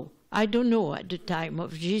 Now, I don't know at the time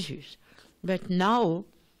of Jesus, but now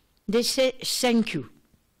they say thank you.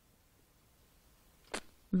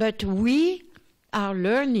 But we are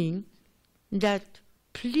learning that,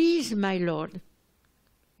 please, my Lord,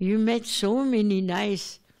 you made so many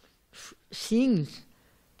nice things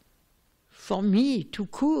for me to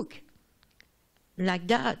cook, like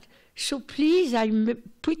that. So please, I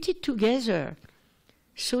put it together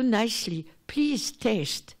so nicely. Please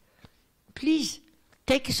taste. Please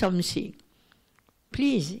take something.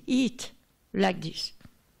 Please eat like this.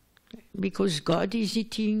 Because God is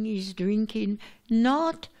eating, is drinking,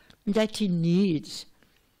 not that he needs,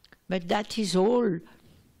 but that is all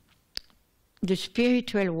the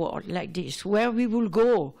spiritual world like this, where we will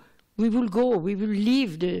go, we will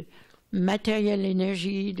leave the material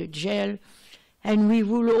energy, the jail, and we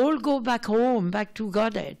will all go back home, back to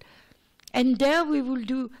Godhead. And there we will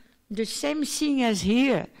do the same thing as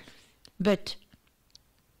here, but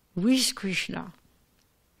with Krishna,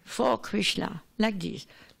 for Krishna, like this.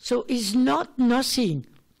 So it's not nothing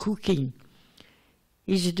cooking.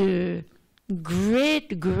 It's the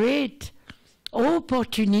great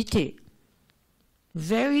opportunity.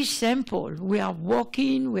 Very simple. We are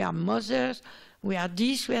walking, we are mothers, we are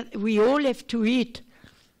this, we all have to eat,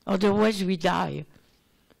 otherwise we die.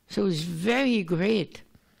 So it's very great.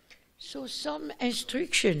 So some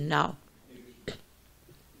instruction now.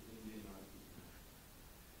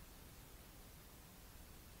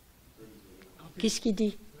 Qu'est-ce qu'il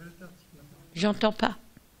dit? J'entends pas.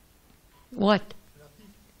 What?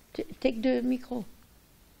 Take the micro.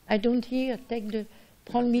 I don't hear.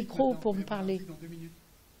 Prends le micro pour me parler.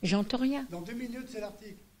 J'entends rien. Dans 2 minutes, c'est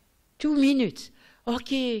l'article. 2 minutes.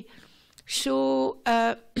 Okay. So,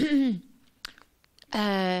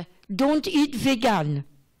 don't eat vegan.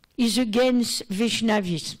 Is against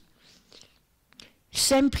Vaishnavism.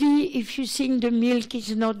 Simply, if you think the milk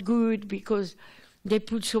is not good because they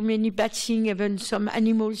put so many bad things, even some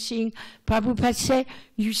animal things, Prabhupada said,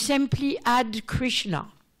 you simply add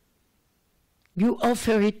Krishna. You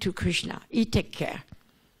offer it to Krishna. He take care.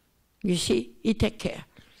 You see, he take care.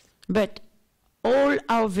 But all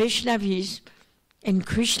our Vaishnavism and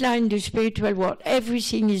Krishna in the spiritual world,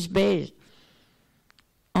 everything is based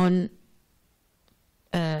on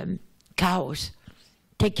cows,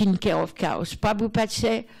 taking care of cows. Prabhupada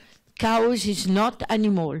said, cows is not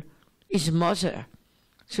animal, is mother.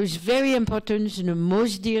 So it's very important, it's the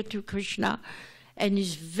most dear to Krishna, and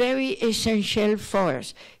is very essential for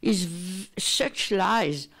us. It's such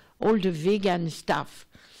lies, all the vegan stuff.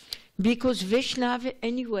 Because Vaishnava,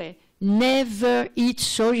 anyway, never eat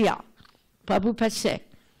soya. Prabhupada said,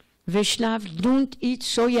 Vaishnava don't eat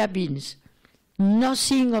soya beans.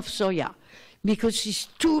 Nothing of soya. Because it's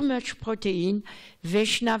too much protein.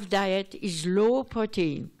 Vaishnava diet is low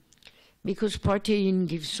protein. Because protein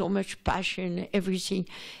gives so much passion, everything.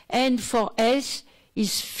 And for us,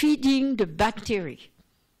 is feeding the bacteria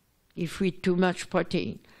if we eat too much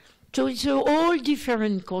protein. So it's a whole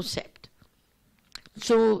different concept.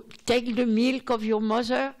 So take the milk of your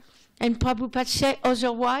mother, and Prabhupada said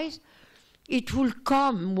otherwise, it will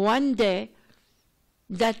come one day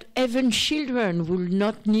that even children will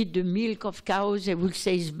not need the milk of cows. They will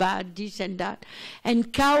say it's bad, this and that.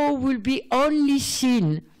 And cow will be only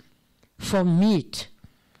seen for meat.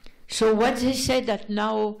 So what they say that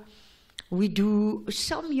now we do,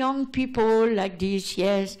 some young people like this,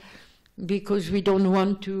 yes, because we don't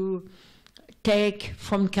want to take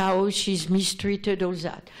from cows, she's mistreated, all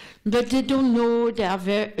that. But they don't know,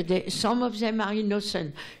 some of them are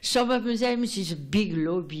innocent. Some of them is a big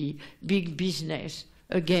lobby, big business,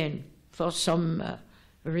 again, for some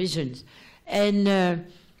reasons. And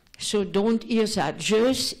so don't hear that.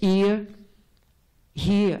 Just hear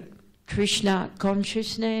Krishna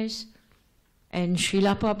consciousness and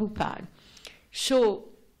Srila Prabhupada. So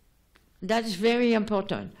that's very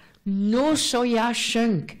important. No soya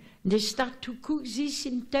chunk. They start to cook this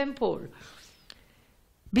in temple.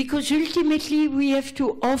 Because ultimately we have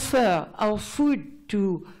to offer our food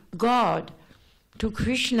to God, to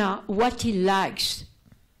Krishna, what he likes.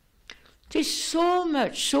 There's so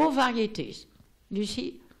much, so varieties, you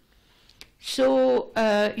see. So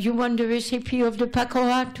you want the recipe of the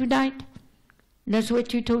pakora tonight? That's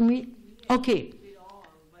what you told me? Okay.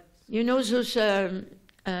 You know those,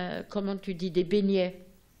 comment tu dis, des beignets?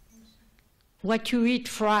 What you eat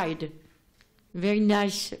fried, very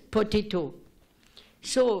nice potato.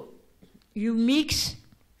 So you mix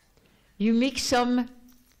some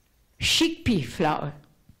chickpea flour.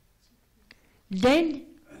 Then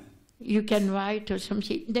you can write or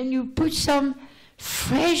something. Then you put some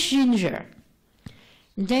fresh ginger.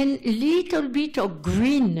 Then little bit of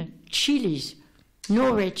green chilies,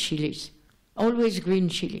 no red chilies, always green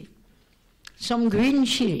chili. Some green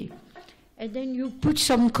chili. And then you put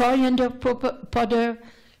some coriander powder,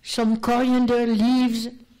 some coriander leaves,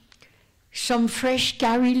 some fresh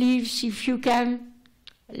curry leaves if you can,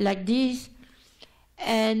 like this.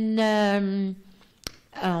 And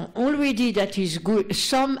already that is good.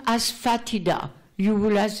 Some asafoetida, you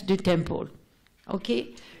will ask the temple.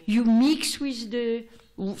 Okay? You mix with the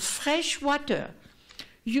fresh water.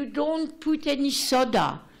 You don't put any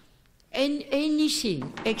soda,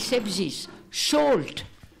 anything except this. Salt.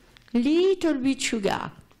 Little bit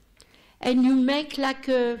sugar, and you make like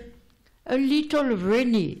a little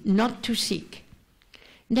runny, not too thick.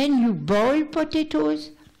 Then you boil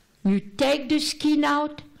potatoes, you take the skin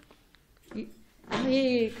out.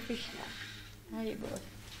 Hare Krishna, Hare Bol.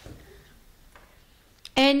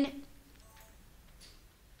 And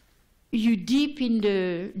you dip in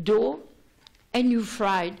the dough, and you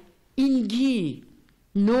fry in ghee,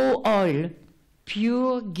 no oil,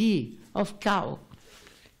 pure ghee of cow.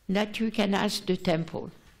 That you can ask the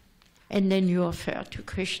temple, and then you offer to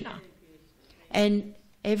Krishna. And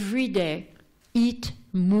every day, eat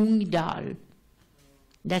moong dal,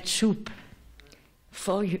 that soup,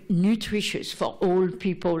 for nutritious, for old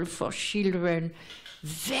people, for children,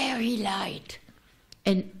 very light,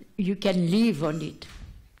 and you can live on it,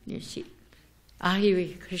 you see. Hare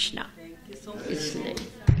Krishna. Thank you so much. It's late.